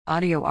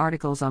Audio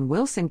articles on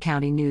Wilson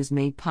County News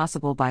made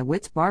possible by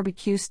Witt's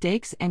Barbecue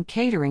Steaks and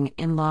Catering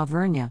in La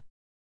Vernia.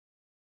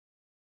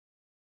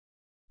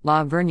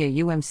 La Vernia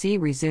UMC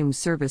resumes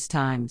service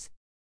times.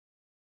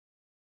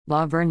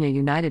 La Vernia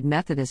United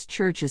Methodist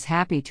Church is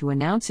happy to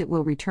announce it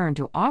will return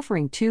to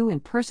offering 2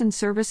 in-person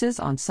services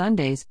on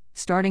Sundays,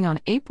 starting on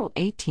April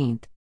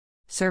 18th.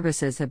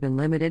 Services have been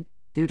limited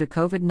due to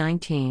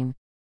COVID-19.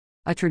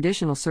 A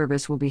traditional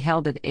service will be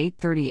held at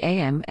 8:30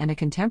 a.m. and a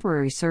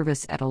contemporary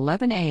service at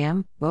 11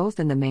 a.m., both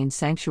in the main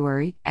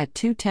sanctuary at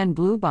 210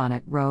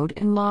 Bluebonnet Road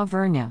in La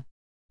Vernia.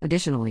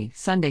 Additionally,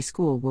 Sunday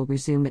school will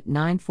resume at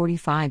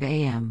 9:45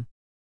 a.m.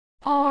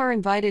 All are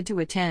invited to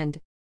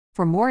attend.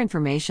 For more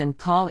information,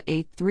 call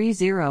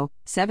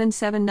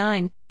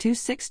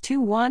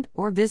 830-779-2621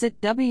 or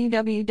visit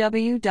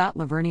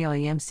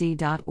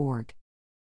www.laverniaumc.org.